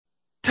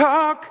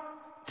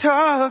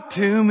Talk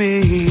to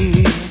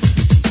me.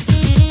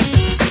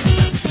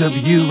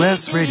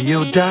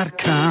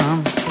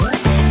 WSRadio.com.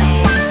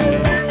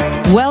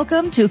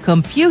 Welcome to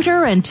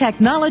Computer and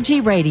Technology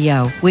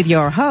Radio with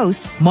your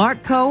hosts,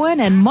 Mark Cohen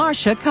and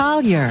Marcia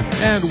Collier.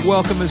 And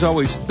welcome, as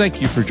always.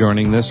 Thank you for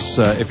joining us.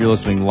 If you're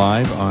listening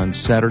live on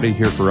Saturday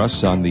here for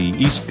us on the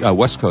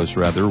West Coast,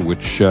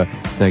 which,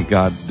 thank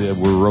God,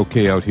 we're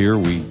okay out here.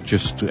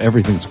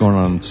 Everything that's going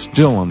on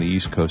still on the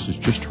East Coast is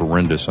just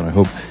horrendous, and I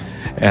hope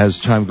as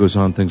time goes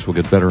on, things will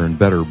get better and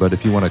better. But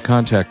if you want to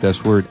contact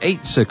us, we're at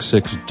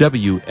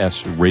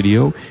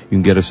 866-WS-Radio. You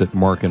can get us at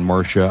Mark and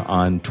Marcia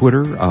on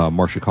Twitter,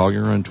 Marcia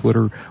Collier on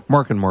Twitter,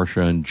 Mark and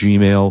Marcia on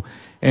Gmail.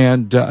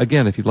 And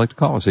again, if you'd like to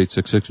call us,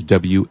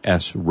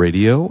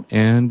 866-WS-Radio.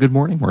 And good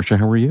morning, Marcia.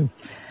 How are you?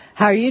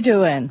 How are you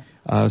doing?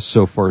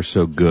 So far,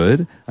 so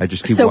good. I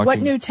just keep watching. So what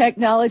new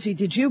technology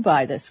did you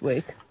buy this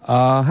week?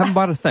 Haven't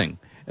bought a thing.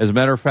 As a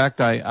matter of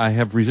fact, I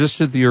have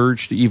resisted the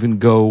urge to even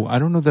go. I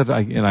don't know that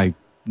I'm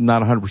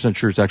not 100%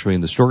 sure it's actually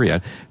in the store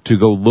yet, to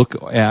go look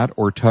at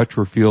or touch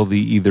or feel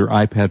the either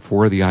iPad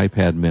 4 or the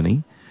iPad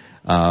mini.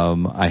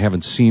 I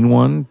haven't seen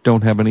one,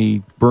 don't have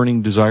any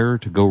burning desire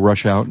to go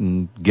rush out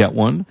and get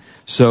one.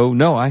 So,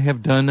 no, I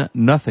have done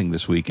nothing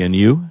this week. And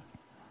you?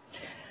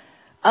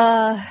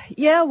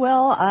 Yeah,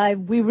 well,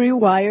 we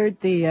rewired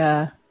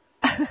the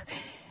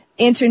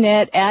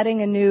internet,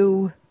 adding a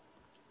new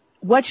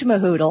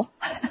whatchamahoodle.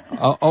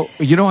 I've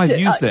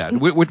used that.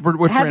 What brand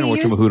of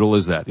whatchamahoodle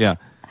is that? Yeah.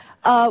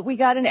 We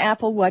got an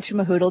Apple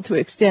whatchamahoodle to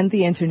extend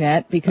the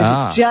internet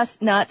because it's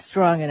just not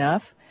strong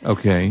enough.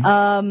 Okay.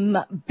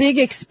 Big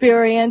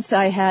experience.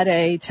 I had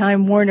a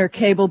Time Warner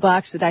cable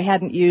box that I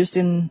hadn't used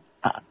in,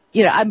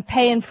 I'm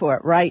paying for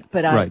it, right?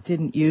 But I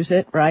didn't use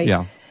it, right?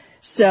 Yeah.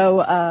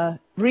 So,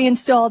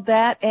 reinstalled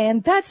that,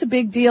 and that's a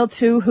big deal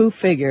too. Who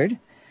figured?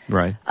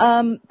 Right.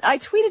 I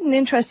tweeted an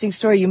interesting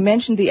story. You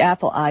mentioned the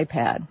Apple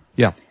iPad.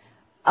 Yeah.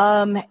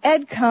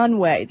 Ed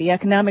Conway, the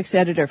economics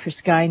editor for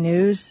Sky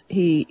News,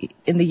 in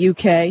the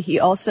UK, he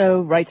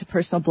also writes a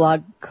personal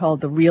blog called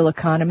The Real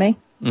Economy.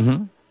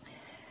 Mm-hmm.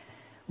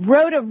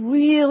 Wrote a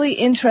really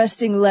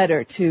interesting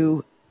letter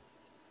to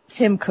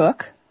Tim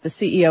Cook, the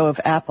CEO of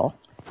Apple.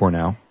 For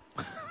now.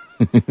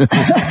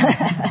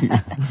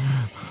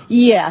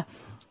 Yeah.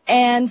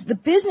 And the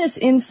Business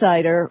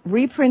Insider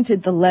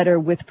reprinted the letter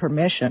with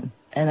permission.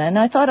 And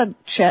I thought I'd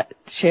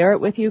share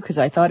it with you because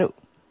I thought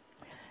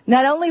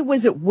not only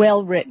was it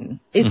well written,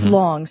 it's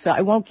long, so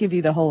I won't give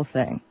you the whole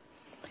thing.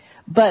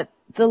 But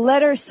the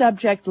letter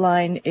subject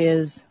line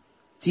is,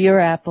 "Dear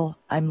Apple,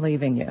 I'm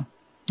leaving you."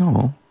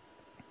 Oh.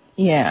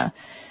 Yeah.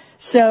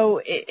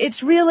 So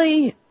it's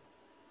really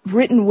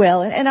written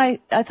well. And I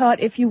thought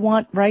if you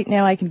want right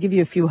now, I can give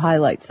you a few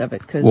highlights of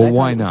it because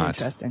why not?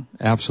 Interesting.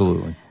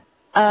 Absolutely.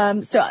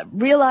 So I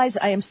realize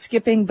I am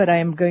skipping, but I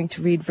am going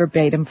to read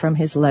verbatim from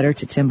his letter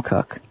to Tim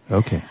Cook.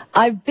 Okay.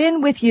 I've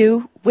been with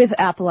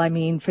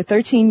Apple, for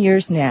 13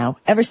 years now,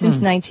 ever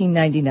since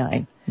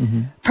 1999.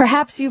 Mm-hmm.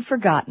 Perhaps you've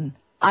forgotten.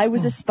 I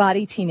was a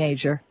spotty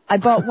teenager. I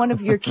bought one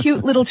of your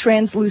cute little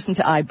translucent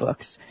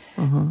iBooks.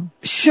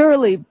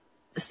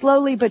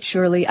 Slowly but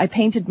surely, I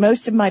painted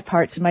most of my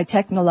parts of my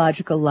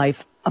technological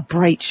life a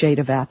bright shade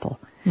of Apple.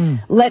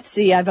 Let's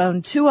see, I've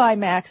owned 2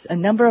 iMacs, a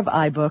number of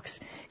iBooks,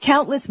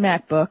 countless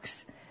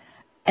MacBooks,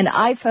 an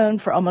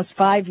iPhone for almost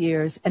 5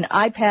 years, an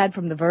iPad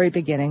from the very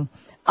beginning,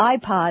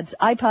 iPods,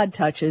 iPod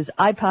Touches,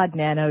 iPod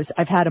Nanos,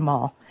 I've had them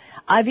all.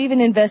 I've even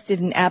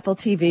invested in Apple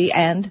TV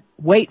and,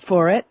 wait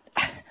for it,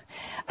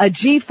 a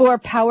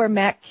G4 Power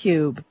Mac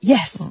Cube.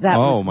 Yes, that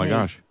was Oh, my me.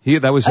 gosh.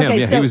 That was him.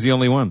 Okay, yeah, he was the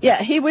only one.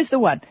 Yeah, he was the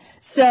one.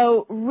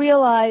 So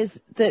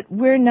realize that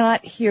we're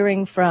not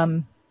hearing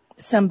from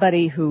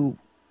somebody who,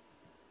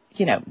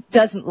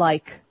 doesn't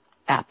like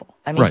Apple.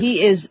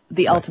 He is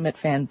the ultimate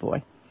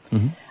fanboy.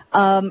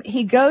 Mm-hmm.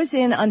 He goes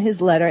in on his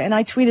letter, and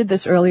I tweeted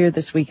this earlier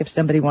this week if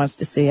somebody wants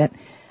to see it,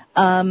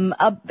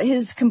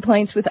 his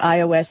complaints with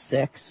iOS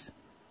 6.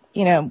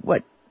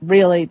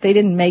 They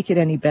didn't make it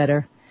any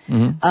better.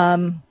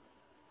 Mm-hmm.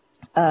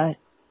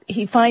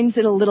 He finds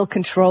it a little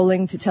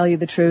controlling, to tell you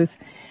the truth.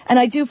 And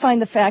I do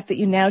find the fact that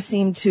you now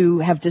seem to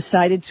have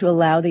decided to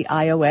allow the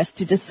iOS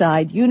to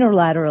decide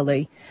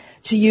unilaterally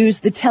to use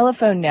the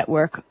telephone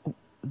network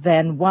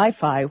than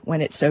Wi-Fi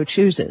when it so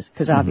chooses,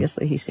 because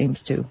obviously he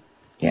seems to,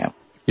 Yep.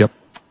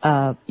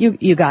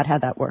 You got how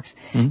that works.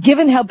 Mm-hmm.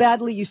 Given how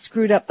badly you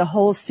screwed up the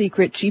whole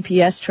secret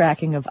GPS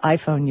tracking of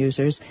iPhone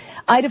users,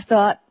 I'd have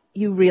thought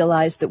you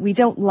realized that we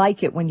don't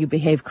like it when you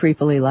behave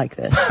creepily like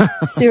this.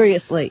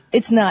 Seriously,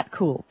 it's not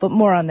cool, but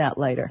more on that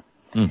later.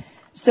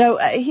 So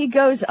he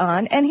goes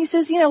on, and he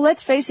says,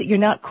 let's face it, you're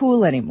not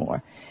cool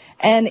anymore.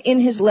 And in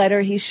his letter,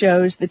 he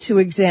shows the 2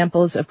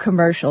 examples of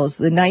commercials,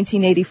 the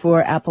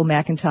 1984 Apple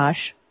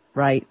Macintosh,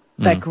 right?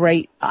 That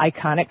great,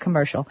 iconic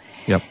commercial.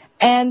 Yep.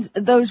 And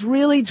those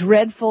really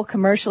dreadful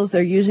commercials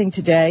they're using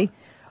today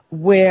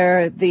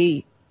where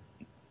you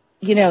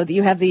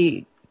have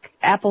the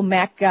Apple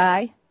Mac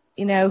guy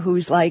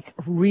who's like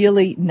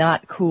really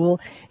not cool.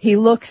 He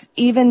looks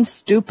even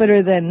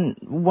stupider than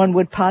one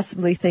would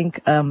possibly think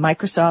a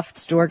Microsoft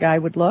store guy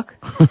would look.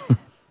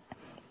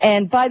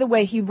 And by the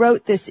way, he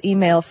wrote this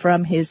email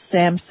from his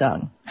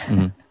Samsung.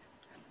 Mm-hmm.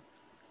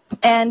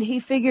 And he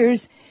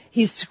figures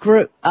he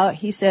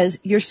says,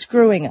 "You're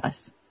screwing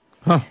us."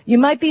 Huh. You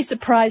might be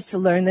surprised to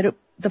learn that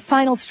the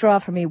final straw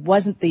for me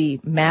wasn't the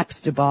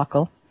Maps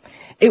debacle.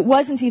 It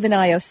wasn't even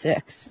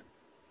iOS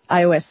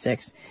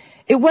 6.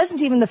 It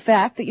wasn't even the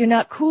fact that you're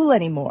not cool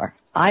anymore.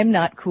 I'm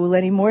not cool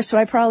anymore, so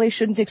I probably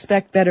shouldn't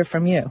expect better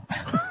from you.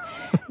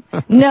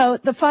 No,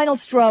 the final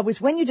straw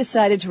was when you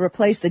decided to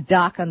replace the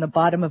dock on the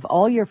bottom of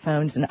all your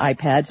phones and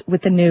iPads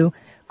with the new,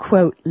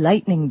 quote,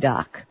 lightning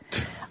dock.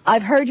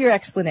 I've heard your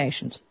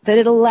explanations, that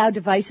it'll allow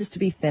devices to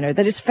be thinner,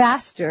 that it's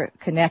faster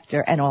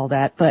connector and all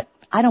that, but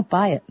I don't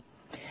buy it.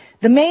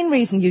 The main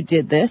reason you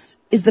did this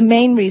is the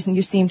main reason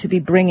you seem to be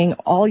bringing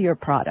all your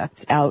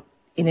products out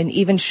in an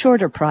even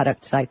shorter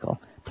product cycle,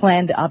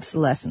 planned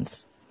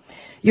obsolescence.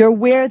 You're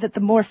aware that the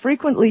more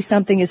frequently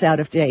something is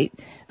out of date,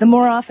 the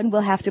more often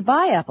we'll have to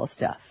buy Apple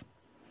stuff.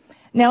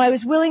 Now, I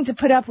was willing to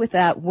put up with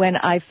that when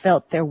I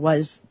felt there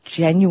was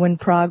genuine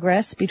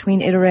progress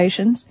between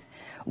iterations,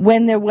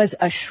 when there was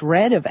a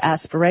shred of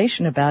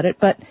aspiration about it,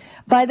 but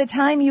by the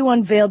time you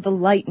unveiled the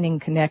Lightning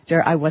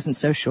connector, I wasn't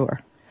so sure.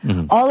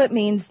 Mm-hmm. All it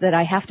means that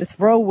I have to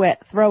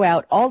throw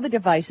out all the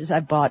devices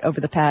I've bought over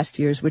the past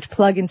years which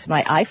plug into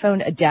my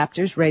iPhone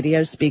adapters,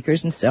 radios,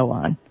 speakers, and so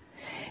on.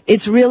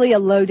 It's really a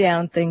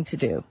low-down thing to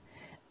do,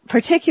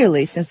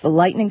 particularly since the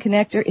Lightning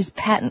connector is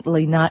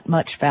patently not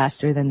much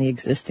faster than the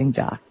existing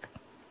dock.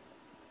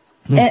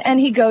 Mm-hmm. And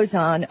he goes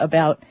on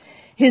about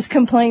his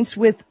complaints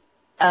with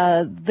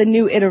the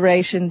new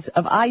iterations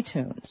of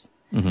iTunes.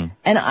 Mm-hmm.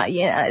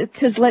 And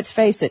because let's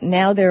face it,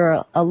 now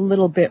they're a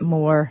little bit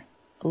more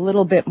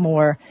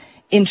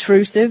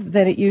intrusive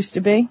than it used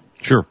to be.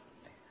 Sure.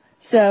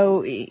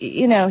 So,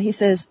 he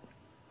says,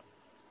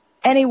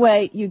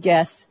 anyway, you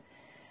guess,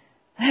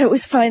 it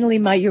was finally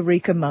my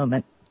eureka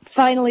moment.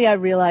 Finally, I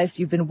realized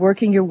you've been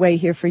working your way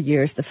here for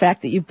years. The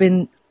fact that you've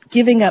been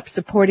giving up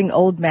supporting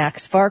old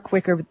Macs far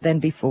quicker than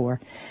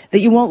before, that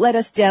you won't let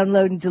us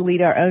download and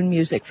delete our own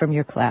music from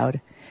your cloud.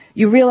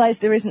 You realize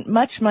there isn't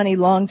much money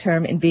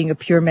long-term in being a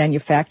pure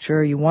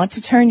manufacturer. You want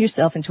to turn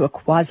yourself into a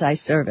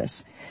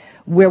quasi-service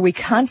where we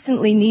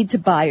constantly need to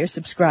buy or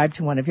subscribe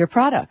to one of your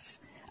products.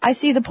 I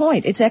see the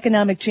point. It's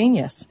economic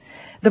genius.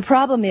 The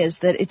problem is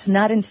that it's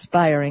not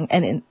inspiring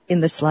and in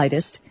the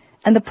slightest,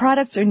 and the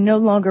products are no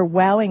longer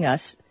wowing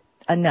us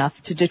enough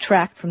to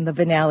detract from the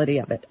venality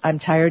of it. I'm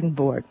tired and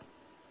bored.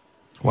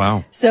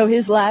 Wow. So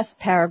his last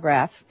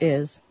paragraph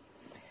is,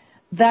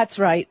 that's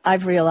right,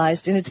 I've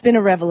realized, and it's been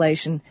a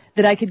revelation,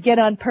 that I could get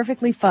on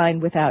perfectly fine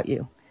without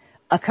you.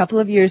 A couple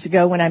of years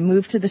ago when I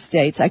moved to the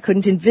States, I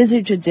couldn't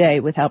envisage a day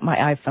without my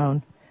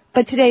iPhone.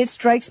 But today it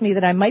strikes me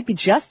that I might be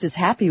just as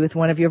happy with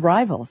one of your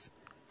rivals.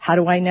 How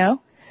do I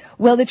know?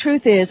 Well, the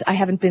truth is, I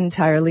haven't been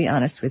entirely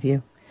honest with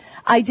you.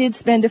 I did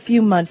spend a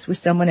few months with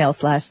someone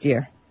else last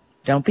year.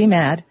 Don't be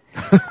mad.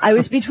 I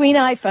was between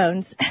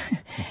iPhones,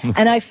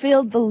 and I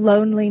filled the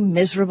lonely,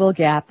 miserable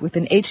gap with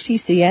an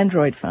HTC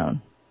Android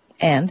phone.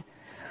 And,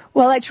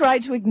 while I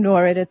tried to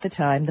ignore it at the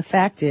time, the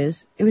fact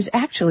is, it was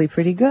actually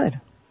pretty good.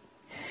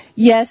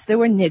 Yes, there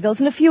were niggles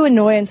and a few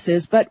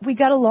annoyances, but we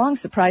got along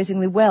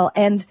surprisingly well,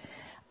 and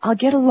I'll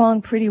get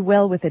along pretty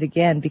well with it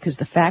again, because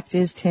the fact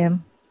is,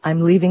 Tim,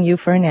 I'm leaving you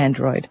for an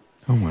Android.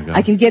 Oh my God.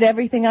 I can get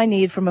everything I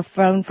need from a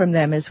phone from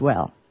them as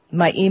well.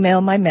 My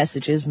email, my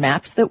messages,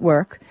 maps that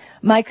work,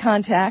 my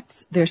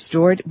contacts, they're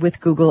stored with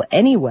Google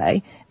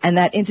anyway, and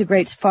that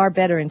integrates far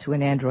better into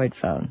an Android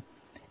phone.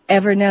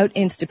 Evernote,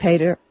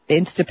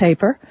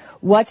 Instapaper,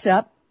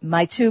 WhatsApp,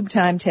 my tube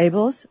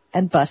timetables,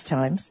 and bus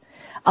times.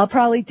 I'll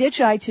probably ditch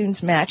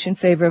iTunes Match in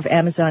favor of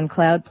Amazon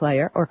Cloud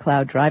Player or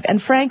Cloud Drive,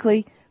 and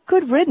frankly,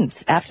 good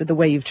riddance after the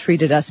way you've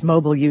treated us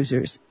mobile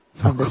users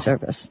of the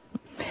service.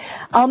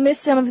 I'll miss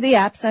some of the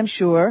apps, I'm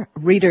sure,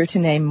 Reader to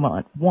name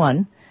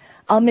one.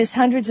 I'll miss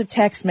hundreds of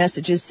text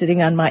messages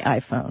sitting on my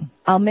iPhone.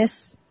 I'll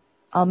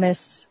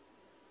miss,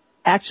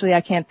 actually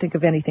I can't think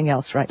of anything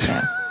else right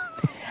now.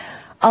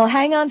 I'll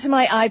hang on to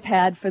my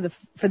iPad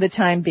for the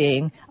time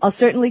being. I'll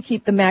certainly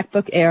keep the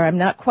MacBook Air. I'm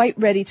not quite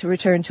ready to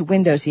return to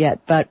Windows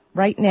yet, but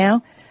right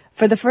now,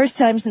 for the first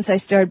time since I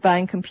started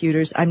buying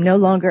computers, I'm no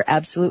longer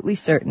absolutely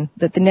certain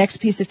that the next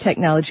piece of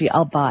technology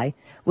I'll buy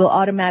will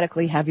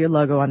automatically have your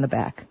logo on the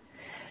back.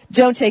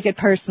 Don't take it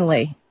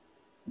personally.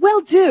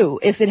 Well, do,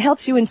 if it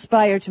helps you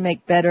inspire to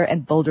make better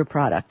and bolder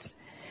products.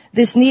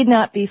 This need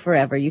not be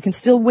forever. You can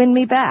still win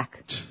me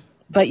back.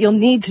 But you'll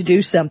need to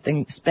do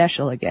something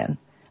special again,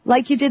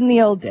 like you did in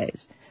the old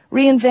days.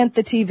 Reinvent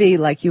the TV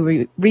like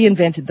you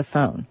reinvented the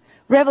phone.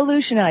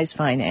 Revolutionize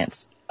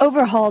finance.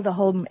 Overhaul the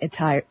home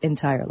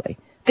entirely.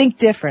 Think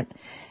different,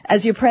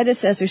 as your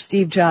predecessor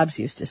Steve Jobs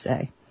used to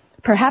say.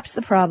 Perhaps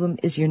the problem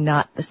is you're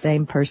not the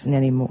same person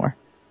anymore.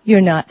 You're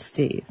not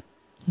Steve.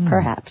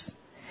 Perhaps.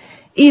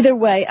 Either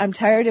way, I'm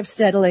tired of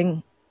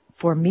settling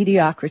for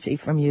mediocrity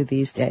from you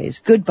these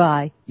days.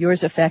 Goodbye.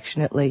 Yours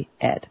affectionately,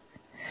 Ed.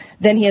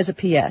 Then he has a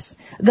PS.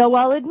 Though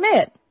I'll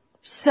admit,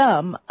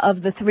 some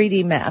of the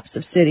 3D maps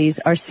of cities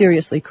are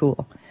seriously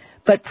cool.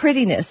 But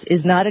prettiness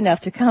is not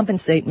enough to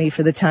compensate me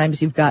for the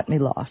times you've got me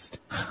lost.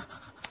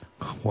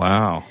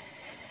 Wow.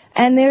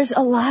 And there's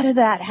a lot of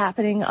that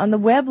happening on the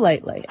web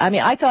lately. I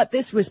mean, I thought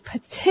this was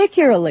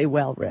particularly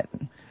well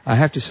written. I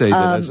have to say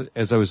that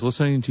as I was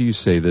listening to you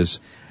say this,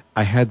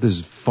 I had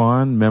this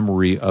fond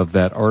memory of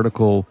that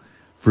article,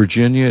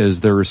 Virginia,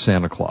 Is There a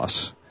Santa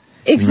Claus?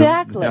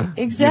 Exactly,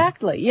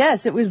 exactly.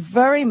 Yes, it was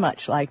very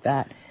much like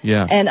that.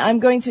 Yeah. And I'm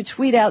going to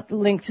tweet out the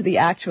link to the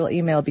actual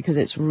email because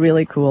it's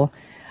really cool.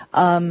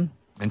 And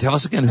tell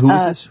us again, who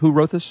is this? Who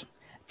wrote this?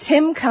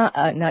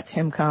 Not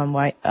Tim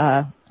Conway,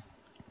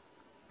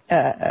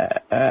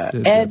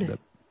 Ed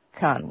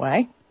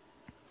Conway.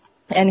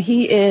 And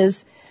he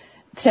is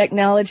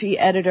technology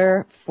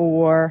editor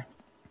for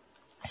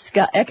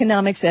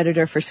economics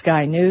editor for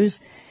Sky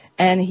News,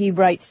 and he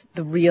writes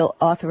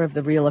author of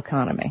The Real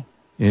Economy.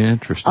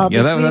 Interesting.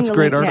 Yeah, that's a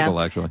great article,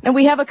 actually. And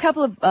we have a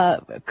couple of,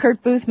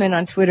 Kurt Boothman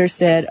on Twitter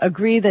said,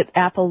 agree that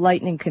Apple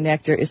Lightning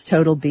connector is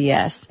total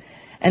BS.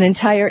 An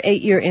entire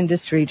 8-year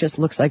industry just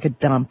looks like a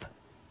dump.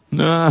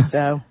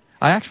 So.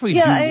 I actually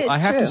do. I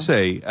have to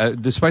say,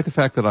 despite the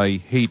fact that I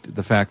hate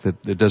the fact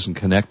that it doesn't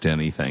connect to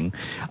anything,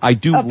 I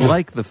do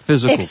like the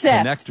physical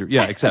connector.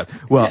 Yeah,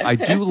 well, I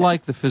do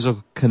like the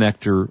physical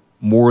connector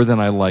more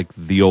than I like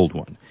the old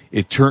one.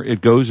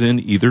 It goes in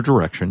either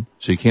direction,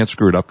 so you can't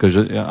screw it up because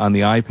on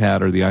the iPad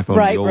or the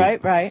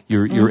iPhone, right.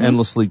 You're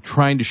endlessly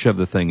trying to shove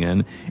the thing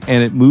in,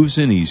 and it moves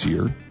in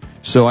easier.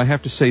 So I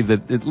have to say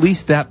that at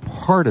least that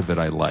part of it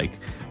I like.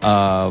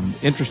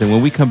 Interesting.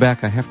 When we come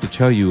back, I have to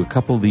tell you a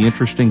couple of the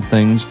interesting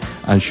things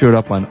showed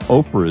up on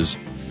Oprah's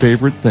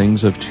favorite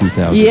things of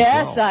 2012.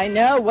 Yes, I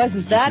know.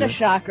 Wasn't that a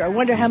shocker? I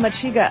wonder how much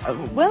she got.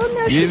 Well,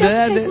 no, she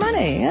doesn't take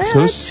money.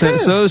 Yeah,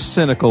 so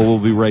cynical. We'll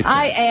be right back.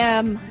 I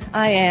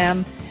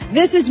am.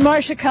 This is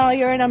Marsha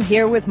Collier, and I'm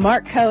here with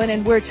Mark Cohen,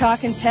 and we're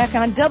talking tech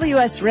on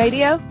WS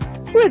Radio.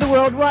 We're the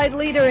worldwide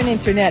leader in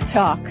Internet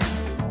talk.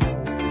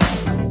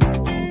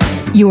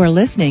 You are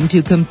listening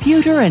to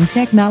Computer and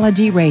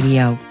Technology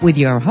Radio with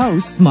your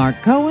hosts, Mark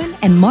Cohen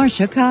and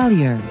Marsha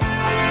Collier.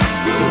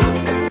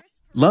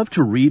 Love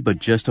to read but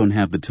just don't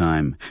have the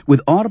time?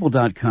 With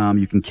Audible.com,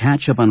 you can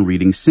catch up on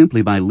reading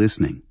simply by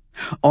listening.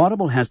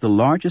 Audible has the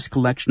largest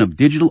collection of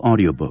digital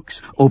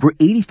audiobooks, over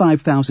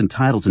 85,000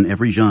 titles in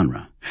every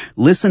genre.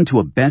 Listen to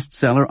a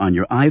bestseller on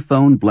your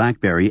iPhone,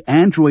 BlackBerry,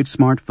 Android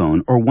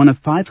smartphone, or one of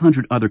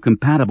 500 other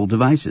compatible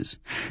devices.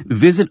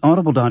 Visit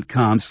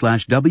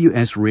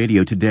audible.com/WS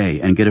Radio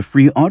today and get a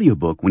free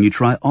audiobook when you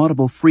try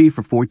Audible free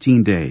for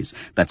 14 days.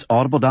 That's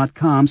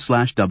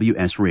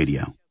audible.com/WS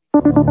Radio.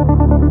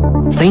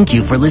 Thank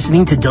you for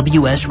listening to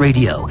WS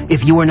Radio.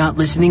 If you are not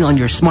listening on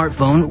your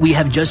smartphone, we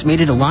have just made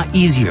it a lot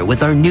easier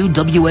with our new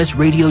WS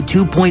Radio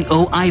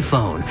 2.0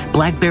 iPhone,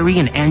 BlackBerry,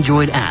 and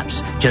Android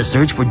apps. Just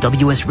search for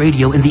WS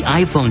Radio in the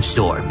iPhone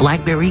Store,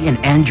 BlackBerry,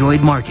 and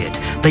Android market.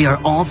 They are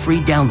all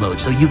free downloads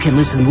so you can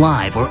listen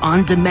live or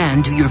on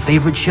demand to your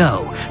favorite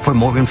show. For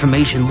more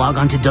information, log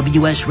on to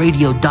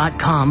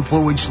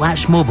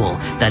WSRadio.com/mobile.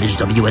 That is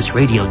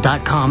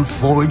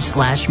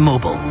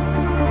WSRadio.com/mobile.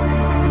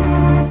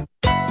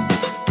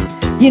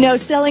 You know,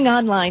 selling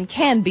online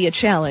can be a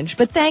challenge,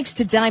 but thanks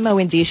to Dymo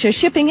Indicia,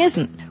 shipping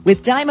isn't.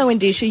 With Dymo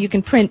Indicia, you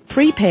can print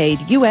prepaid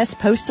U.S.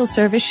 Postal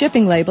Service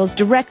shipping labels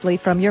directly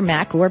from your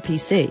Mac or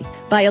PC.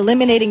 By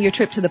eliminating your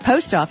trip to the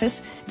post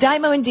office,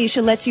 Dymo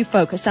Indicia lets you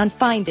focus on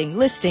finding,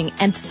 listing,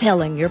 and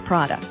selling your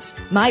products.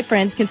 My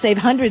friends can save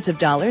hundreds of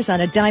dollars on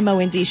a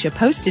Dymo Indicia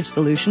postage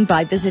solution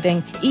by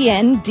visiting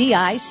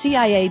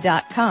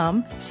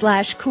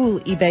endicia.com/cool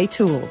eBay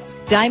tools.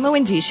 Dymo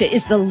Indicia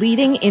is the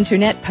leading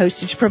internet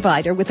postage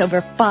provider with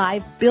over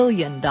 $5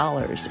 billion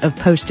of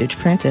postage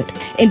printed.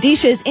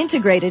 Indicia is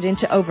integrated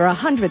into over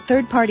 100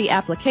 third-party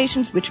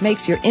applications, which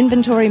makes your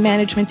inventory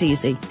management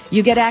easy.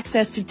 You get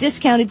access to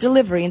discounted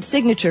delivery and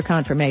signature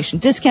confirmation,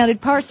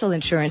 discounted parcel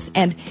insurance,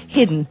 and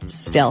hidden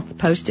stealth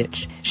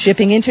postage.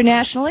 Shipping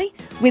internationally?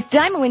 With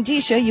Dymo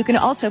Indicia, you can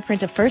also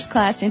print a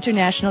first-class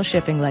international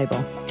shipping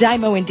label.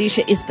 Dymo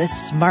Indicia is the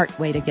smart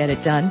way to get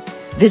it done.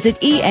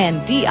 Visit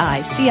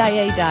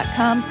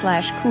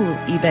endicia.com/cool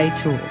eBay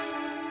tools.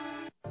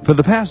 For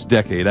the past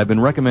decade, I've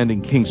been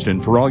recommending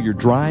Kingston for all your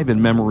drive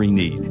and memory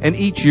need, and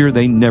each year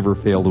they never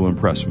fail to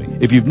impress me.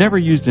 If you've never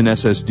used an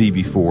SSD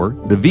before,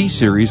 the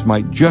V-Series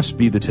might just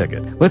be the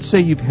ticket. Let's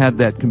say you've had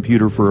that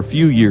computer for a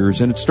few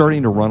years and it's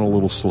starting to run a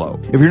little slow.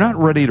 If you're not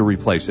ready to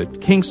replace it,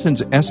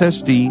 Kingston's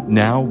SSD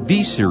Now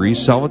V-Series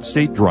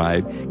solid-state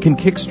drive can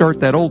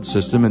kickstart that old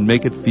system and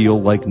make it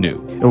feel like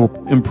new.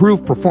 It'll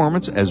improve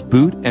performance as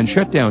boot and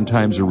shutdown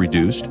times are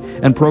reduced,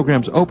 and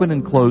programs open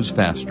and close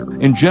faster.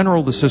 In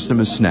general, the system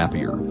is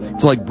snappier.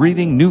 It's like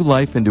breathing new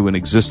life into an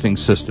existing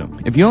system.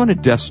 If you own a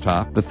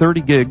desktop, the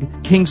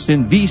 30-gig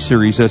Kingston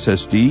V-Series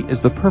SSD is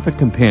the perfect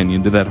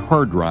companion to that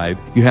hard drive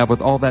you have with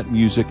all that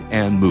music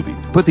and movies.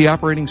 Put the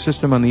operating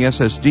system on the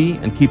SSD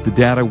and keep the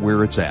data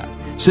where it's at.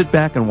 Sit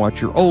back and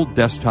watch your old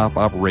desktop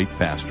operate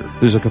faster.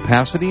 There's a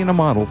capacity and a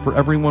model for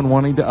everyone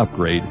wanting to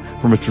upgrade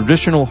from a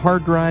traditional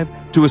hard drive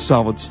to a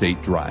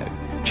solid-state drive.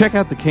 Check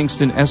out the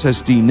Kingston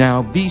SSD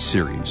Now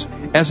V-Series.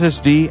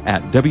 SSD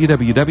at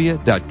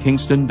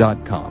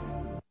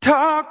www.kingston.com.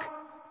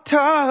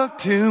 Talk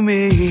to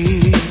me.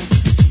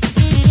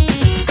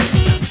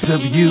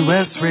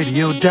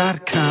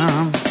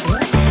 WSRadio.com.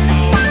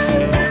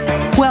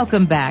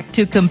 Welcome back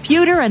to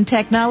Computer and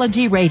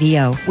Technology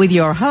Radio with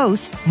your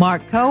hosts,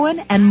 Mark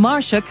Cohen and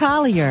Marcia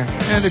Collier.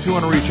 And if you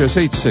want to reach us,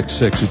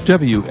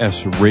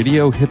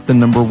 866-WS-Radio, hit the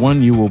number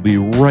 1. You will be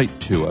right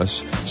to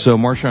us. So,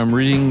 Marcia, I'm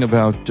reading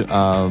about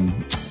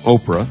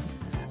Oprah.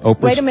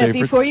 Oprah's Wait a minute,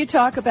 favorite. before you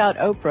talk about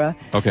Oprah,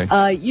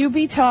 Okay. You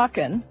Be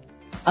Talkin',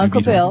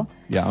 Uncle Bill.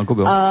 Yeah, Uncle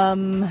Bill.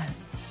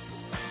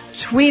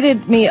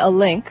 Tweeted me a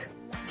link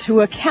to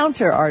a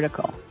counter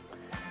article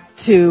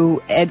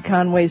to Ed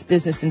Conway's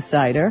Business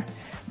Insider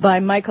by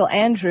Michael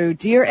Andrew.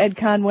 Dear Ed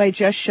Conway,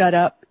 just shut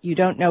up. You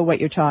don't know what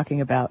you're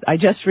talking about. I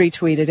just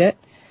retweeted it.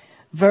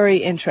 Very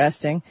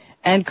interesting.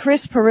 And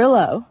Chris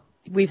Perillo,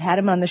 we've had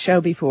him on the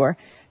show before,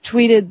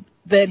 tweeted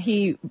that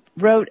he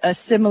wrote a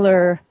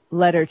similar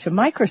letter to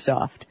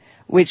Microsoft,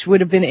 which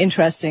would have been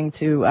interesting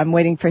to, I'm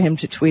waiting for him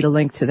to tweet a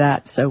link to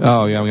that. So.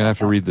 Oh, yeah, I'm going to have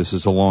to read this.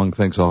 It's a long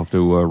thing, so I'll have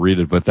to read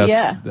it, but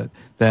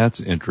that's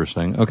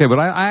interesting. Okay, but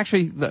I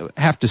actually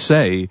have to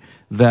say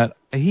that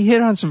he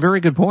hit on some very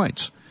good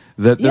points.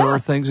 That there are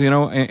things,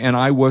 and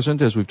I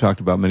wasn't, as we've talked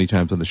about many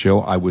times on the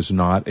show, I was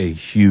not a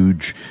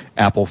huge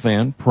Apple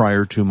fan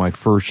prior to my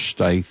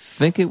first, I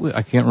can't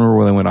remember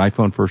whether I went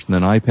iPhone first and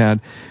then iPad.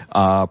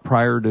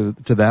 Prior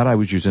to that, I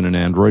was using an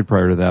Android.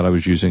 Prior to that, I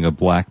was using a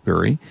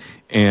BlackBerry.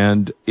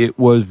 And it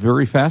was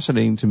very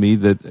fascinating to me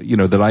that,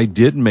 that I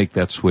did make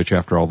that switch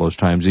after all those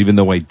times, even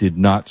though I did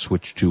not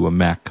switch to a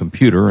Mac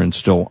computer, and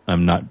still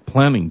I'm not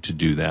planning to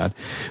do that.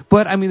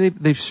 But, I mean,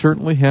 they've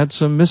certainly had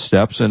some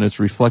missteps, and it's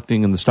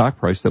reflecting in the stock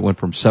price that went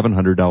from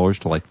 $700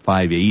 to like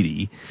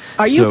 $580.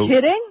 Are you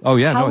kidding? Oh,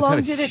 yeah. How no, long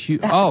it's did had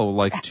it?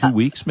 Like 2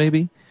 weeks,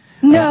 maybe?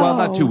 No. Well,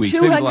 not 2 weeks.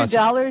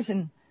 $200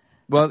 and.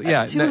 Well,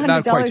 yeah,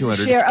 not quite $200. A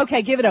share.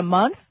 Okay, give it a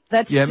month.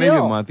 That's maybe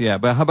still. a month. Yeah,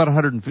 but how about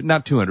about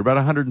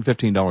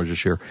 $115 a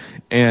share?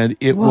 And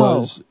it Whoa.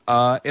 was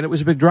a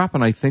big drop.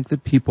 And I think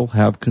that people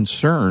have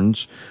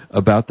concerns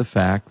about the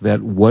fact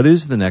that what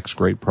is the next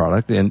great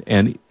product?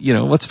 And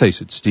let's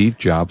face it, Steve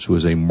Jobs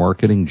was a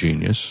marketing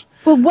genius.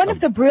 Well, one of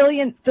the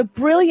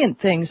brilliant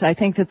things I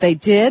think that they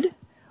did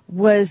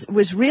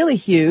was really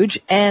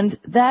huge, and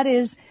that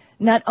is.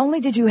 Not only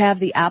did you have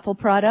the Apple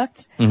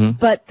product,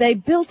 but they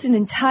built an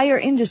entire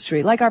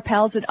industry, like our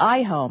pals at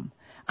iHome.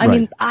 I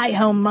mean,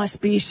 iHome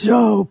must be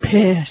so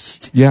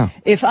pissed. Yeah.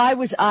 If I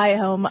was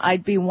iHome,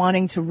 I'd be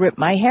wanting to rip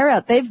my hair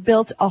out. They've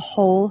built a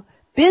whole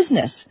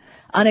business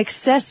on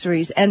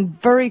accessories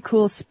and very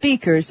cool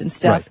speakers and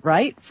stuff,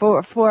 right?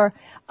 For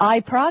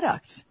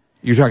iProducts.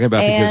 You're talking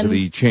about because of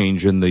the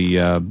change in the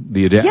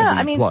adapter. Yeah,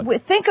 I mean,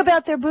 think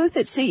about their booth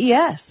at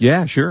CES.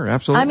 Yeah, sure,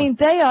 absolutely. I mean,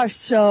 they are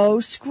so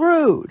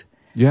screwed.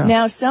 Yeah.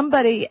 Now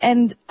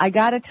and I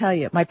gotta tell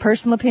you, my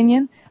personal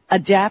opinion,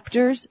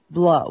 adapters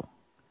blow.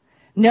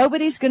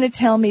 Nobody's gonna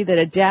tell me that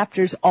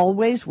adapters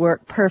always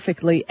work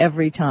perfectly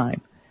every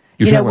time.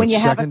 You're talking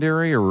about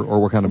secondary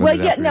or what kind of adapter?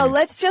 Well, yeah, no,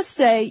 let's just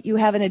say you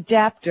have an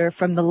adapter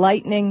from the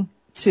Lightning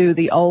to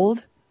the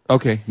old.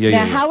 Okay,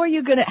 Now, how are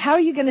you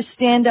gonna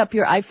stand up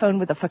your iPhone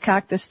with a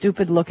fakakta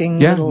stupid looking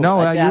little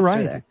adapter you're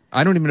right. there?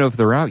 I don't even know if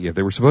they're out yet.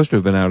 They were supposed to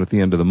have been out at the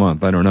end of the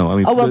month. I don't know. I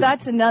mean,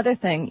 that's another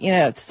thing.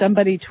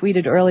 Somebody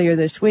tweeted earlier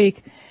this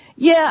week.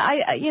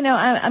 Yeah,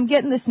 I'm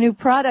getting this new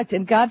product,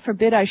 and God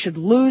forbid I should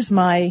lose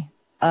my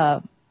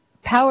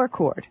power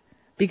cord,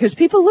 because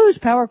people lose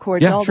power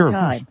cords all the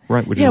time.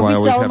 Right, which is why I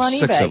always have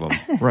 6 eBay. of them.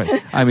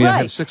 Right. I mean, I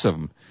have 6 of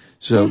them.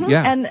 So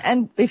yeah.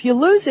 And if you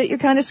lose it, you're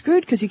kind of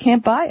screwed because you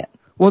can't buy it.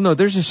 Well, no,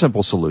 there's a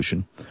simple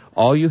solution.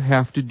 All you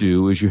have to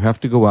do is you have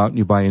to go out and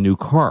you buy a new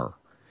car.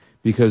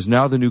 Because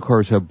now the new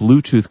cars have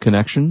Bluetooth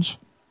connections.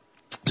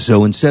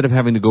 So instead of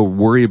having to go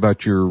worry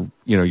about your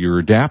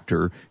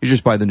adapter, you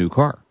just buy the new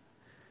car.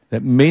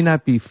 That may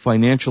not be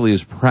financially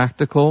as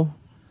practical,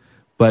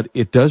 but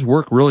it does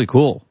work really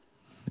cool.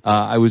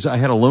 I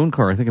had a loan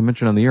car. I think I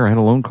mentioned on the air. I had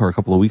a loan car a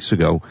couple of weeks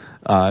ago.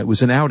 It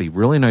was an Audi,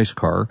 really nice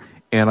car.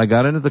 And I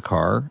got into the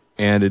car,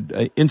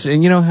 and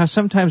you know how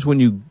sometimes when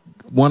you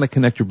want to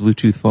connect your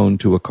Bluetooth phone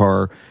to a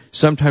car,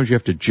 sometimes you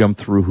have to jump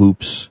through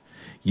hoops.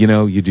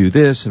 You do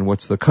this, and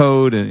what's the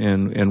code,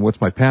 and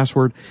what's my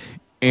password.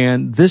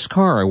 And this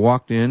car, I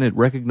walked in, it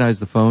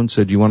recognized the phone,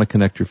 said, do you want to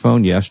connect your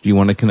phone? Yes. Do you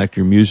want to connect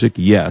your music?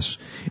 Yes.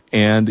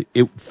 And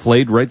it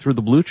flayed right through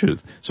the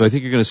Bluetooth. So I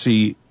think you're going to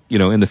see,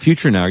 in the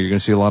future now, you're going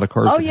to see a lot of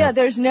cars. Oh, yeah,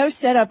 there's no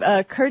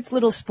setup. Kurt's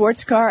little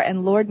sports car,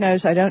 and Lord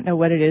knows, I don't know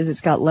what it is.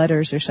 It's got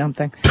letters or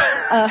something.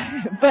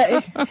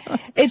 But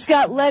it's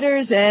got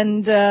letters,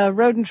 and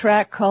Road and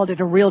Track called it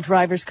a real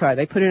driver's car.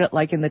 They put it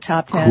like in the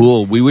top 10.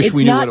 Cool. We wish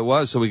we knew what it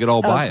was so we could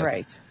all buy it.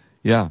 Right.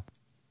 Yeah.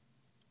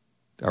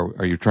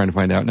 Are you trying to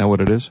find out now what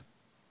it is?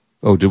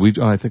 Oh, did we?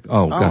 I think.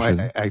 Oh,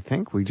 gosh. I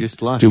think we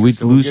just lost. Did we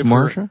lose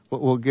Marcia?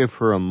 We'll give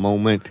her a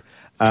moment.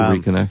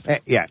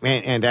 reconnect. Yeah,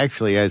 and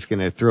actually I was going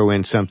to throw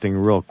in something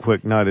real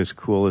quick, not as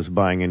cool as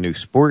buying a new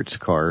sports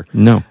car.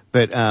 No.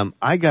 But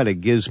I got a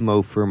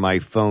gizmo for my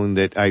phone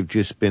that I've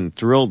just been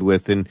thrilled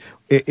with, and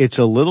it's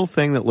a little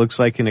thing that looks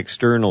like an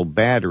external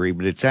battery,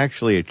 but it's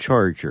actually a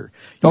charger.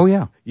 Oh,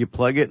 yeah. You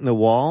plug it in the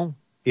wall,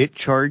 it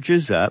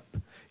charges up,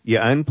 you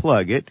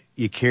unplug it,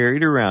 you carry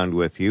it around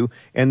with you,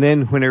 and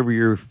then whenever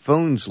your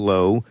phone's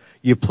low,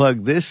 you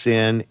plug this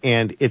in,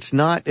 and it's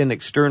not an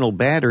external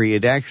battery,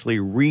 it actually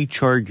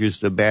recharges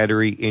the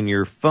battery in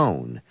your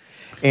phone.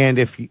 And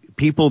if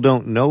people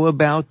don't know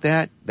about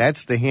that,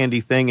 that's the handy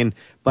thing. And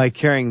by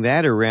carrying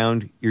that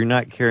around, you're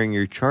not carrying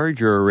your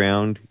charger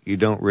around. You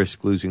don't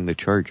risk losing the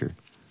charger.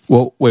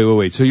 Well,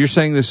 wait. So you're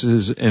saying this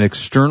is an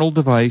external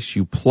device.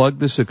 You plug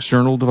this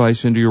external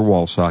device into your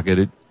wall socket.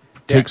 It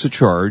takes a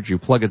charge. You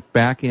plug it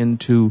back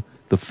into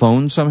the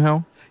phone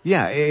somehow?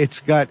 Yeah,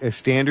 it's got a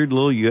standard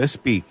little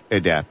USB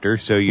adapter.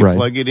 So you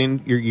plug it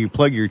in, you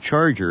plug your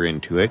charger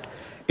into it.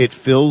 It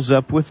fills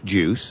up with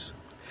juice.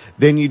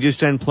 Then you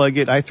just unplug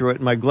it. I throw it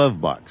in my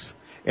glove box.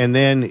 And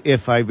then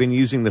if I've been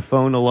using the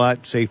phone a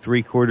lot, say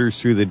 3/4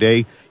 through the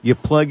day, you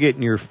plug it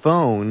in your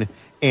phone,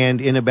 and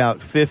in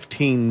about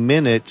 15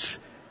 minutes,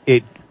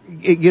 it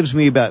gives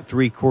me about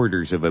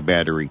 3/4 of a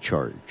battery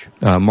charge.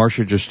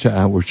 Marcia,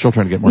 we're still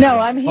trying to get Marcia. No,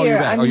 I'm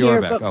here. You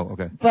are back.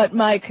 Okay. But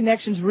my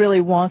connection's really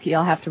wonky.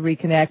 I'll have to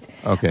reconnect.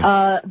 Okay.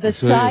 The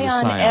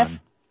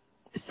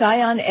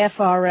Scion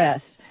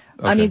FRS.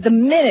 Okay. I mean, the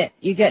minute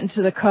you get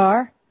into the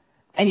car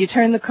and you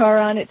turn the car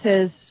on, it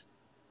says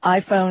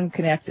iPhone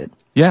connected.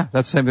 Yeah,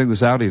 that's the same thing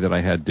this Audi that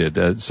I had did.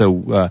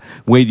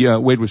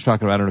 Wade was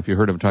talking about, I don't know if you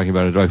heard him talking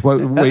about it.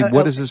 Wade,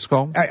 what is this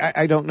called?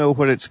 I don't know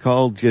what it's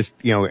called. Just,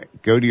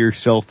 go to your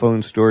cell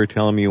phone store,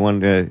 tell them you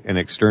want an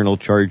external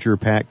charger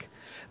pack.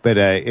 But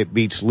it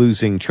beats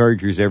losing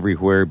chargers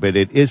everywhere, but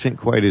it isn't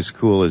quite as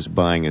cool as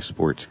buying a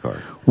sports car.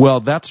 Well,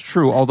 that's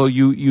true, although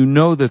you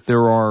know that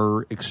there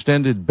are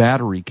extended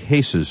battery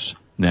cases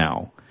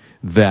now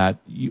that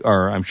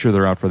I'm sure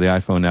they're out for the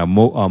iPhone now.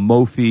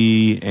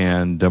 Mophie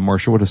and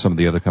Marcia, what are some of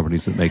the other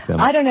companies that make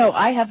them? I don't know.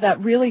 I have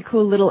that really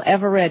cool little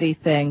Eveready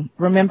thing.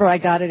 Remember I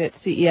got it at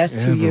CES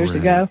 2 years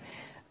ago?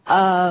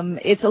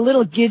 It's a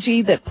little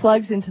gidgee that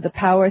plugs into the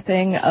power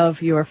thing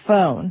of your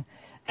phone,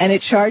 and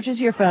it charges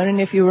your phone.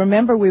 And if you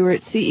remember, we were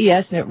at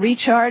CES, and it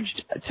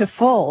recharged to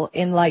full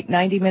in like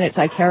 90 minutes.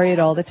 I carry it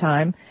all the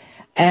time.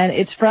 And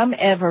it's from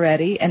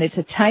Eveready, and it's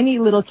a tiny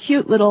little,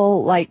 cute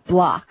little,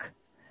 block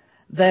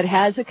that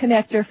has a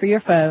connector for your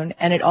phone,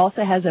 and it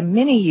also has a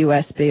mini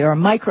USB or a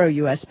micro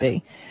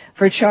USB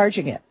for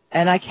charging it.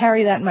 And I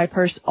carry that in my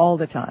purse all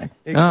the time.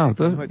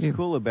 Exactly. What's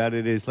cool about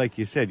it is, like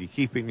you said, you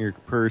keep it in your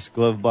purse,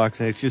 glove box,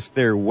 and it's just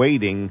there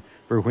waiting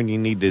for when you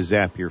need to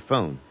zap your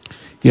phone.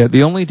 Yeah,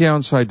 the only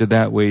downside to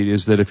that, Wade,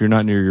 is that if you're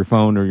not near your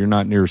phone or you're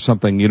not near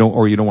something, you don't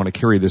want to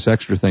carry this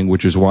extra thing,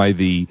 which is why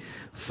the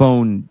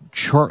phone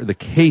the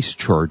case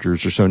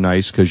chargers are so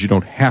nice, because you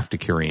don't have to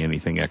carry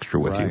anything extra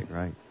with you.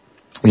 Right.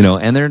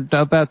 And they're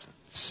about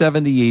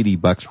 $70,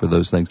 $80 for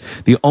those things.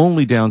 The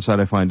only downside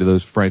I find to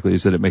those, frankly,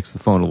 is that it makes the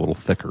phone a little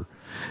thicker.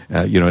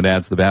 It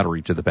adds the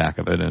battery to the back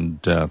of it.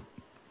 And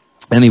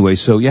anyway,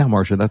 so yeah,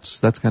 Marcia, that's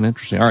kind of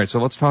interesting. All right, so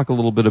let's talk a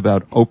little bit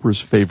about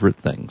Oprah's favorite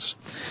things.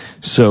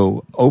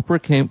 So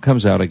Oprah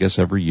comes out, I guess,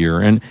 every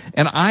year, and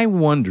I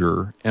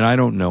wonder, and I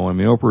don't know. I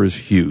mean, Oprah is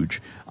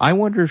huge. I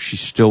wonder if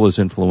she's still as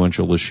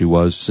influential as she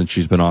was since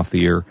she's been off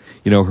the air.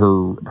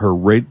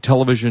 Her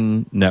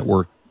television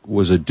network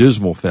was a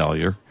dismal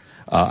failure.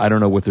 I don't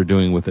know what they're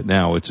doing with it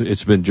now.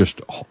 It's been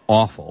just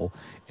awful.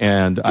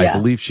 And I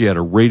believe she had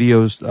a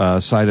radio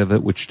side of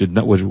it,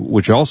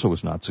 which also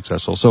was not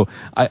successful. So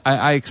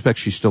I expect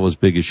she's still as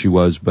big as she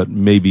was, but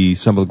maybe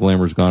some of the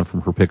glamour's gone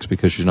from her picks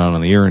because she's not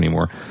on the air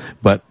anymore.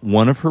 But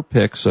one of her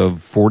picks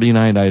of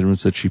 49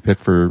 items that she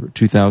picked for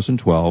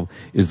 2012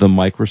 is the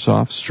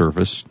Microsoft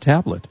Surface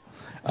tablet.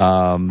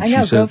 I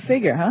know, go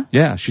figure, huh?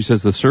 Yeah, she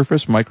says the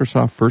Surface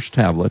Microsoft First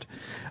tablet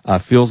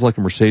feels like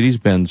a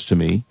Mercedes-Benz to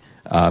me.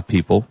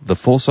 People. The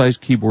full-size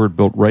keyboard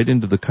built right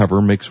into the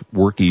cover makes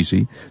work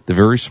easy. The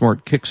very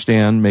smart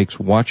kickstand makes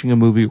watching a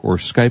movie or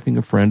Skyping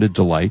a friend a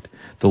delight.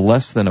 The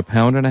less than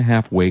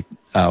 1.5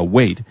 pound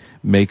weight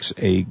makes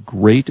a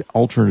great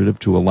alternative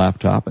to a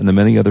laptop, and the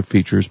many other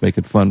features make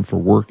it fun for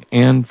work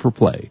and for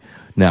play.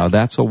 Now,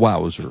 that's a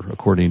wowzer,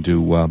 according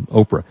to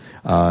Oprah,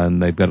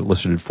 and they've got it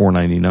listed at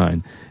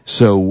 $499.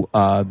 So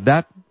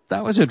that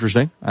was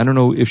interesting. I don't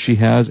know if she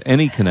has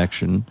any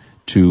connection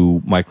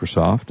to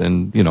Microsoft,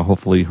 and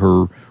hopefully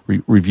her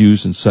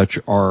reviews and such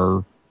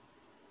are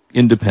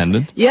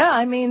independent. Yeah,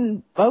 I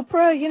mean,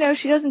 Oprah,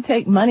 she doesn't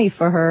take money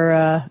for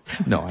her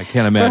no, I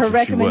can't imagine for her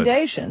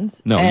recommendations.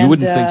 No, you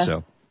wouldn't think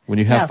so. When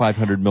you have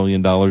 $500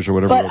 million or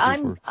whatever.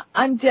 But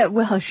I'm dead.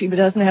 Well, she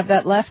doesn't have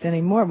that left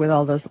anymore with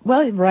all those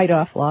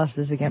write-off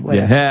losses again.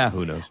 Yeah,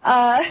 who knows?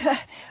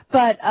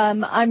 But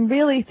I'm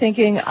really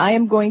thinking I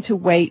am going to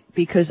wait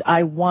because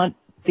I want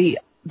the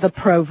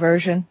Pro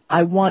version.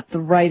 I want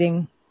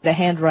the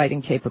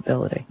handwriting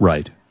capability.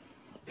 Right.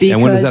 Because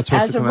and when is that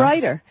supposed as to come a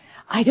writer,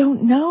 I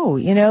don't know.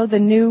 The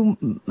new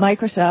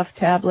Microsoft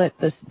tablet,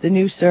 the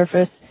new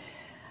Surface,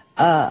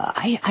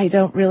 I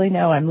don't really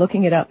know. I'm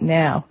looking it up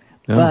now.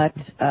 Yeah.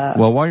 But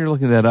well, while you're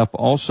looking that up,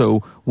 also,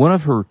 one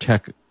of her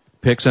tech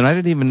picks, and I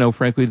didn't even know,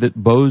 frankly, that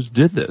Bose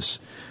did this.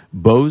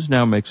 Bose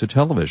now makes a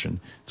television.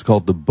 It's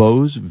called the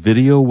Bose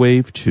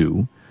VideoWave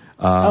 2.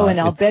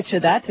 And I'll bet you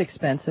that's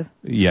expensive.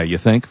 Yeah, you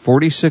think?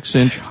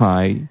 46-inch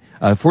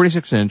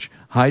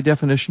high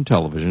definition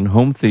television,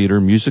 home theater,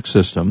 music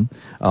system,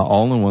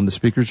 all in one. The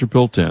speakers are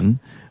built in.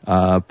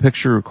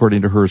 Picture,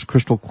 according to her, is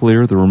crystal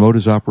clear. The remote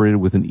is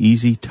operated with an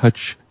easy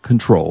touch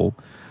control.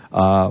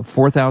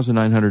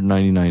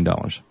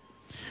 $4,999,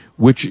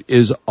 which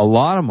is a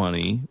lot of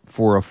money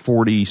for a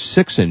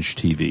 46-inch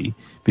TV,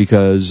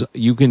 because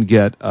you can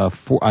get I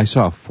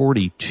saw a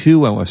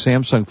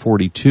Samsung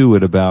 42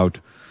 at about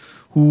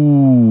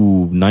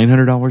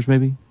 $900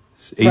 maybe,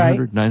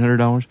 $800,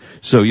 $900.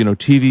 So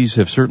TVs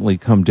have certainly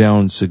come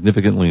down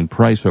significantly in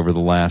price over the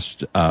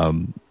last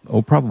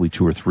probably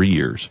 2 or 3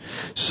 years.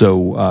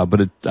 So,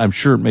 but I'm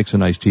sure it makes a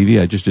nice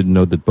TV. I just didn't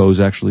know that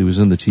Bose actually was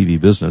in the TV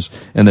business,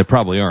 and they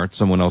probably aren't.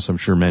 Someone else, I'm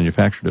sure,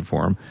 manufactured it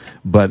for them.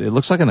 But it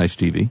looks like a nice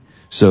TV.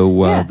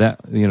 So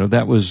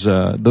that was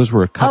those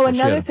were a couple.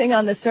 Another thing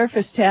on the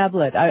Surface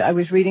tablet, I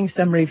was reading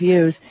some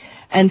reviews,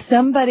 and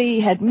somebody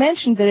had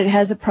mentioned that it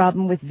has a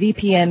problem with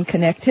VPN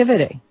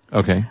connectivity.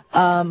 Okay.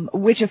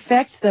 Which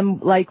affects them,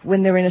 like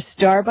when they're in a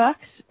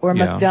Starbucks or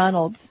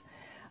McDonald's.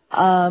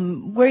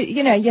 Where,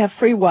 you have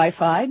free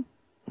Wi-Fi,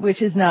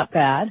 which is not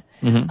bad.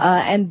 Mm-hmm.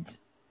 And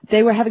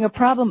they were having a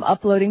problem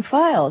uploading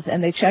files,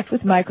 and they checked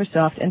with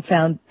Microsoft and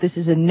found this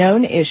is a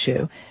known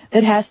issue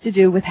that has to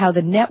do with how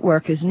the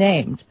network is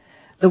named.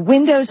 The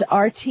Windows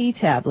RT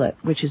tablet,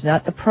 which is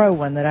not the Pro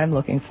one that I'm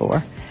looking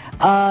for,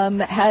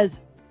 has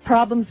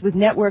problems with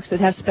networks that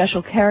have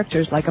special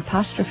characters like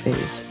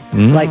apostrophes,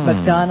 like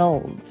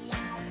McDonald's.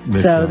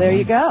 So there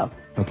you go.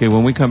 Okay,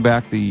 when we come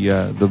back,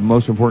 the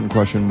most important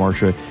question,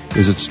 Marcia,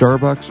 is it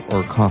Starbucks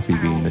or Coffee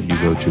Bean that you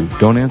go to?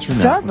 Don't answer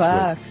now.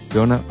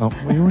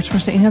 Starbucks. You weren't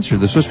supposed to answer.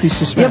 This was supposed to be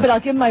suspense. Yeah, but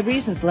I'll give my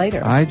reasons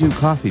later. I do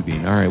Coffee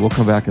Bean. All right, we'll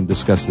come back and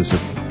discuss this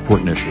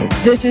important issue.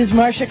 This is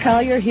Marcia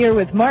Collier here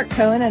with Mark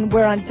Cohen, and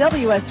we're on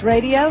WS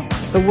Radio,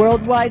 the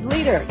worldwide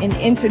leader in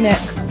Internet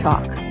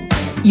talk.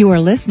 You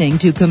are listening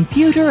to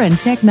Computer and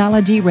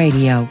Technology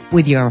Radio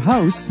with your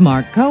hosts,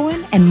 Mark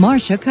Cohen and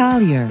Marcia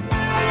Collier.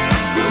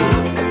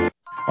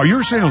 Are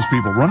your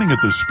salespeople running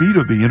at the speed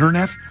of the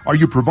Internet? Are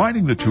you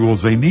providing the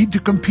tools they need to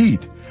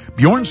compete?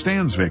 Bjorn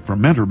Stansvik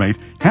from MentorMate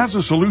has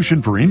a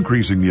solution for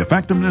increasing the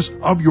effectiveness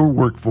of your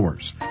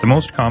workforce. The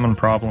most common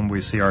problem we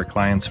see our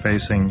clients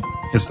facing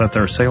is that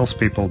their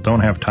salespeople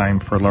don't have time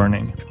for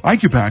learning.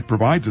 IQPAC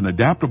provides an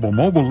adaptable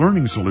mobile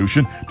learning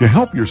solution to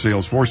help your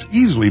sales force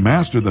easily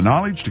master the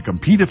knowledge to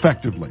compete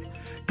effectively.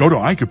 Go to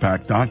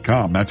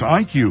IQPAC.com. That's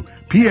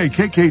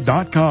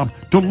IQPACK.com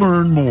to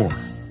learn more.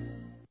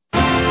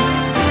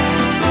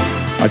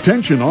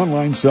 Attention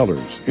online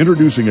sellers,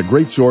 introducing a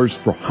great source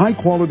for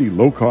high-quality,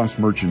 low-cost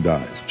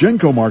merchandise.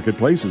 Genco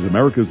Marketplace is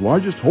America's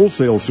largest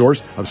wholesale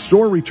source of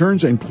store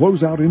returns and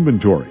closeout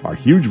inventory. Our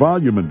huge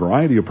volume and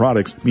variety of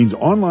products means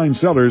online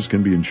sellers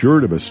can be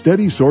assured of a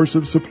steady source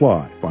of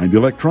supply. Find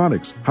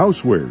electronics,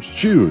 housewares,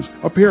 shoes,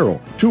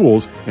 apparel,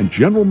 tools, and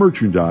general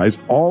merchandise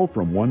all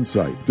from one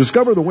site.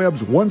 Discover the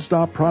web's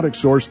one-stop product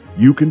source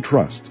you can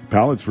trust.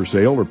 Pallets for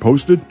sale are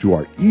posted to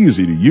our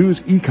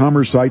easy-to-use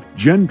e-commerce site,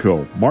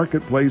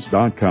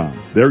 GencoMarketplace.com.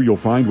 There you'll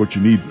find what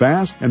you need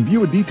fast and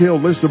view a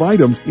detailed list of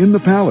items in the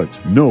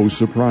pallets. No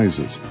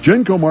surprises.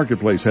 Genco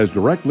Marketplace has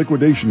direct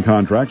liquidation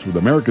contracts with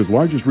America's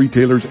largest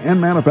retailers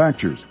and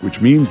manufacturers, which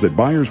means that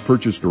buyers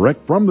purchase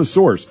direct from the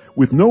source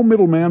with no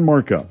middleman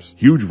markups.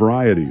 Huge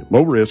variety,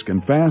 low risk,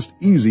 and fast,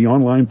 easy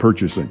online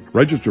purchasing.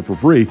 Register for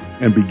free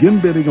and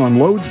begin bidding on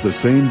loads the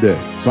same day.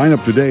 Sign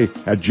up today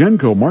at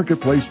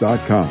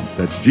GencoMarketplace.com.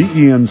 That's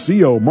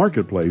GENCO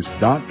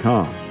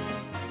Marketplace.com.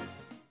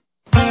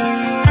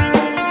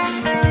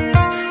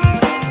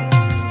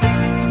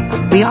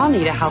 We all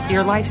need a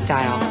healthier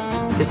lifestyle.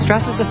 The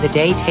stresses of the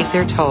day take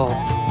their toll,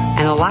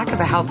 and the lack of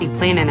a healthy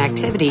plan and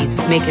activities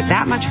make it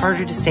that much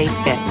harder to stay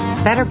fit.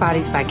 Better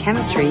Bodies by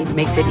Chemistry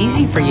makes it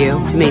easy for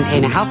you to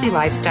maintain a healthy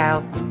lifestyle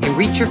and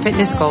reach your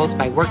fitness goals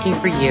by working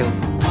for you.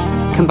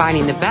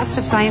 Combining the best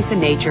of science and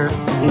nature,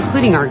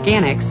 including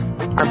organics,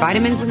 our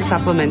vitamins and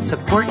supplements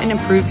support and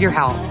improve your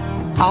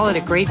health, all at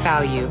a great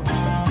value.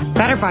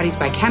 Better Bodies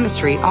by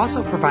Chemistry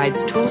also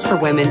provides tools for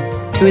women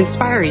to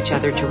inspire each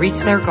other to reach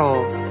their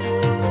goals.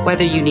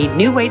 Whether you need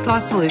new weight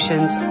loss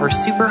solutions or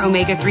super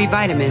omega-3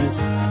 vitamins,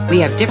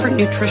 we have different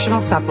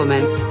nutritional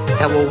supplements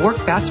that will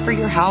work best for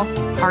your health,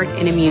 heart,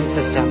 and immune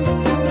system.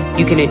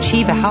 You can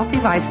achieve a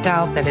healthy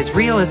lifestyle that is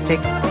realistic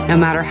no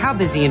matter how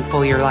busy and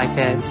full your life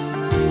is.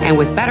 And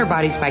with Better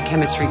Bodies by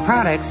Chemistry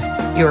products,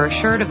 you are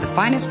assured of the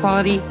finest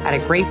quality at a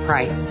great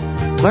price.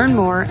 Learn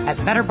more at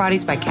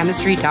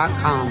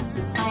betterbodiesbychemistry.com.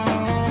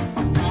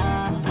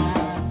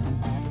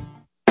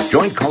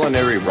 Join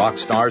culinary rock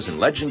stars and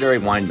legendary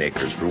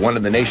winemakers for one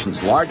of the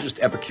nation's largest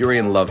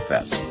Epicurean love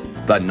fests,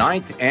 the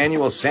 9th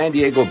Annual San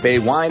Diego Bay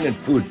Wine and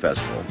Food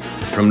Festival.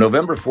 from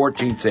November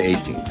 14th to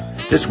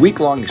 18th. This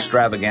week-long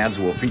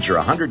extravaganza will feature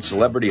 100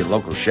 celebrity and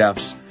local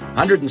chefs,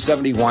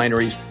 170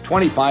 wineries,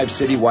 25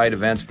 citywide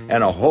events,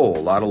 and a whole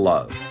lot of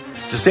love.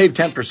 To save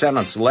 10%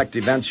 on select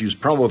events, use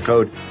promo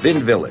code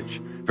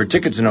VinVillage. For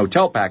tickets and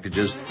hotel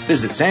packages,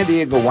 visit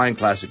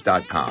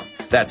SanDiegoWineClassic.com.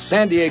 That's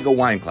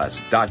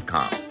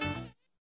SanDiegoWineClassic.com.